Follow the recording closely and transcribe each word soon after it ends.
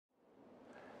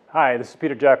Hi, this is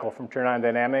Peter Jekyll from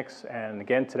TurnOnDynamics, and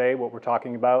again today what we're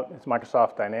talking about is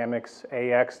Microst Dynamics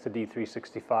AX to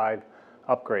D365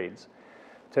 upgrades.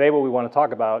 Today what we want to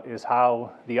talk about is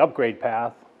how the upgrade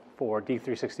path for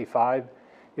D365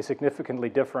 is significantly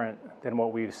different than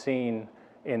what we've seen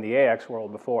in the AX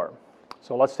world before.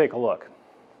 So let's take a look.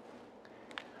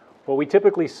 What we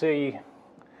typically see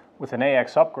with an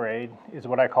AX upgrade is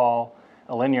what I call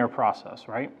a linear process,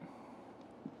 right?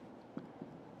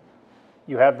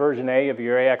 You have version A of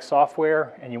your AX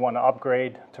software and you want to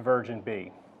upgrade to version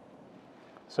B.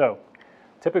 So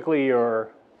typically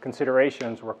your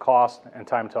considerations were cost and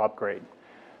time to upgrade.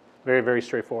 Very, very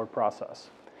straightforward process.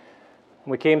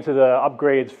 When we came to the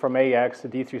upgrades from AX to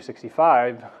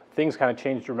D365, things kind of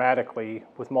changed dramatically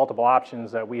with multiple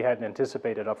options that we hadn't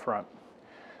anticipated up front.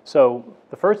 So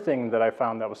the first thing that I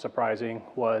found that was surprising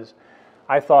was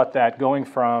I thought that going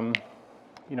from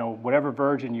whatever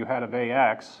version you had of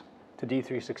AX to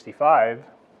D365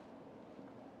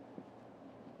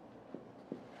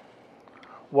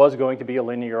 was going to be a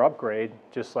linear upgrade,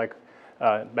 just like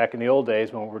back in the old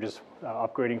days when we were just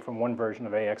upgrading from one version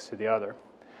of AX to the other.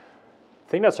 The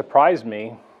thing that surprised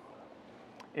me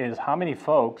is how many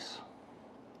folks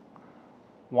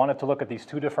wanted to look at these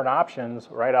two different options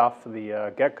right off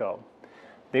the get-go.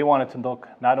 They wanted to look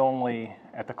not only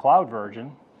at the cloud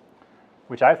version,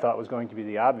 which I thought was going to be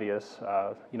the obvious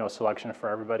selection for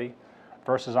everybody,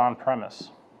 versus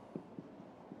on-premise.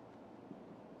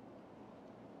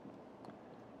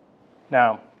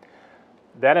 Now,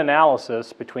 that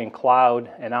analysis between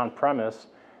cloud and on-premise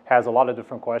has a lot of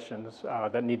different questions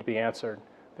that need to be answered.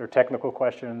 There are technical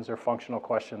questions, there are functional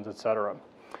questions, etc.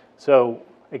 So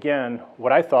again,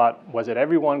 what I thought was that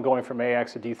everyone going from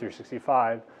AX to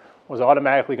D365 was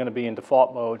automatically going to be in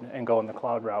default mode and go in the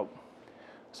cloud route.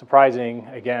 Surprising,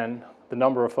 again, the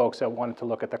number of folks that wanted to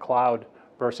look at the cloud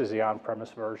versus the on-premise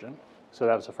version. So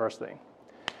that was the first thing.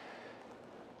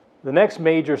 The next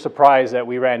major surprise that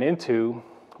we ran into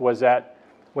was that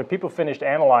when people finished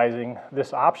analyzing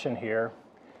this option here,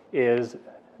 is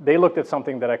they looked at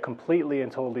something that I completely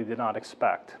and totally did not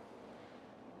expect.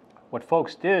 What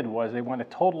folks did was they went a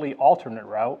totally alternate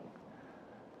route,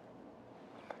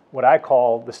 what I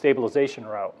call the stabilization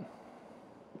route.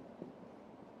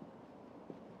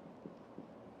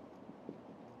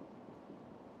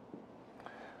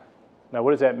 Now,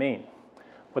 what does that mean?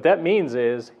 What that means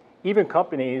is even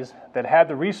companies that had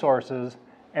the resources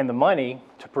and the money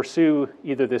to pursue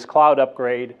either this cloud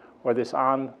upgrade or this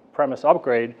on-premise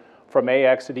upgrade from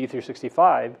AX to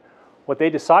D365, what they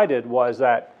decided was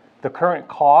that the current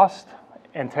cost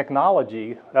and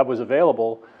technology that was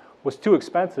available was too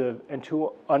expensive and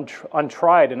too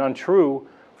untried and untrue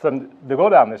for them to go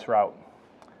down this route.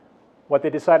 What they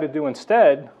decided to do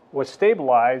instead was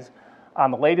stabilize on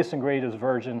the latest and greatest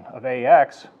version of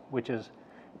AX, which is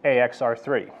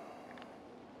AXR3.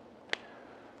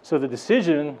 So the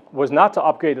decision was not to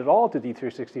upgrade at all to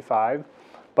D365,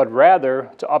 but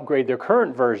rather to upgrade their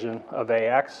current version of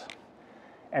AX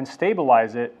and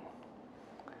stabilize it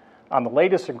on the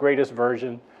latest and greatest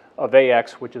version of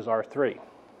AX, which is R3.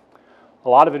 A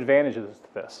lot of advantages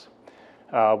to this.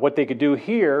 What they could do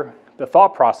here, the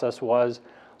thought process was,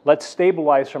 let's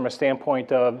stabilize from a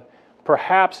standpoint of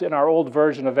perhaps in our old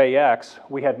version of AX,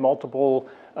 we had multiple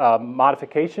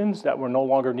modifications that were no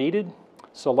longer needed.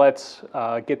 So let's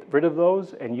get rid of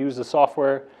those and use the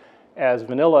software as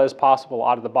vanilla as possible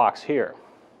out of the box here.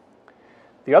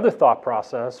 The other thought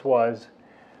process was,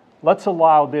 let's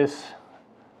allow this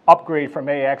upgrade from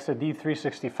AX to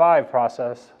D365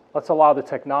 process, let's allow the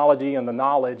technology and the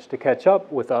knowledge to catch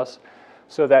up with us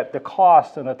so that the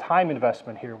cost and the time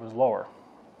investment here was lower.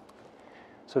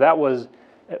 So that was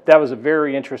a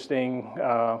very interesting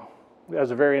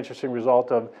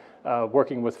result of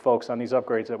working with folks on these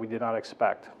upgrades that we did not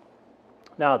expect.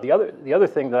 Now, the other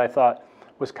thing that I thought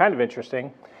was kind of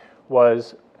interesting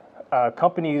was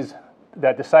companies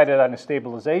that decided on a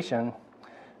stabilization,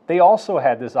 they also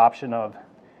had this option of,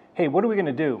 hey, what are we going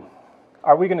to do?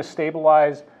 Are we going to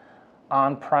stabilize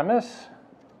on-premise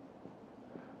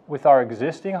with our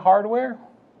existing hardware?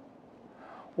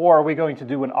 Or are we going to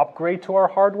do an upgrade to our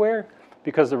hardware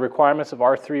because the requirements of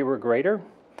R3 were greater?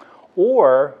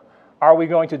 Or are we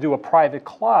going to do a private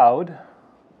cloud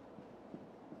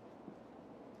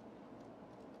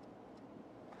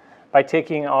by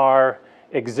taking our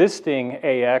existing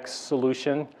AX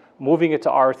solution, moving it to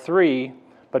R3,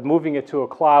 but moving it to a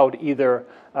cloud either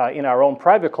in our own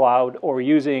private cloud or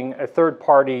using a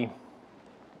third-party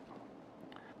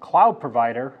cloud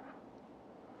provider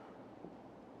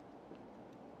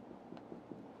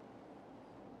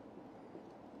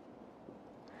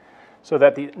so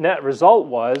that the net result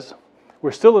was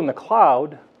we're still in the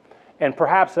cloud, and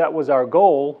perhaps that was our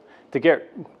goal to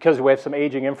get, because we have some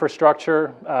aging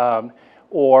infrastructure,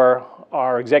 or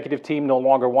our executive team no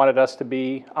longer wanted us to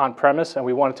be on-premise and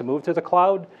we wanted to move to the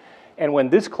cloud. And when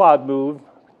this cloud move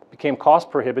became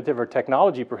cost prohibitive or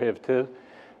technology prohibitive,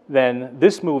 then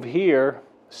this move here,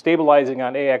 stabilizing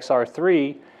on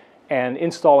AXR3 and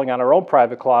installing on our own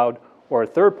private cloud or a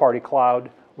third-party cloud,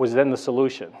 was then the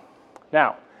solution.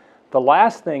 Now, the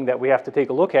last thing that we have to take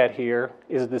a look at here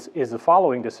is the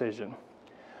following decision.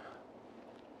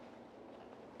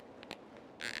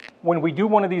 When we do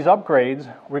one of these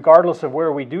upgrades, regardless of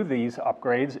where we do these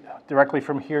upgrades, directly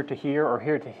from here to here or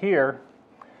here to here,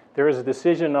 there is a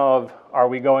decision of, are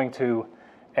we going to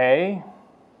A,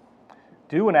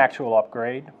 do an actual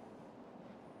upgrade,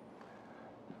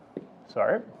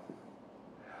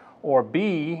 or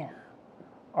B,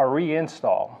 a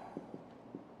reinstall.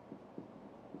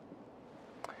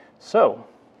 So,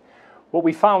 what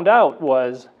we found out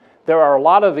was there are a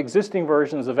lot of existing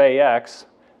versions of AX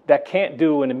that can't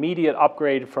do an immediate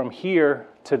upgrade from here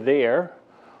to there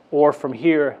or from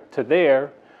here to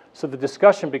there. So the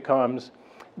discussion becomes,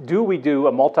 do we do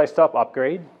a multi-step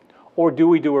upgrade or do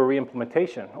we do a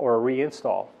reimplementation or a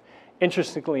reinstall?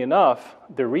 Interestingly enough,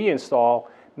 the reinstall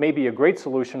may be a great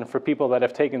solution for people that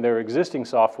have taken their existing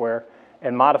software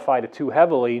and modified it too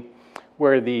heavily,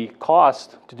 where the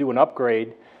cost to do an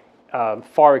upgrade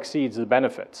far exceeds the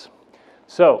benefits.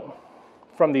 So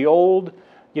from the old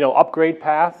upgrade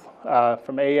path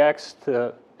from AX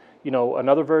to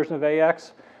another version of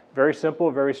AX, very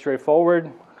simple, very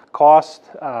straightforward, cost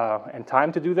and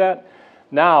time to do that.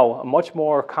 Now, a much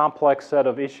more complex set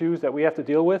of issues that we have to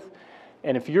deal with.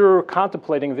 And if you're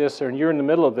contemplating this or you're in the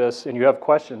middle of this and you have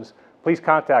questions, please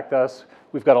contact us.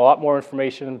 We've got a lot more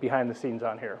information behind the scenes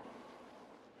on here.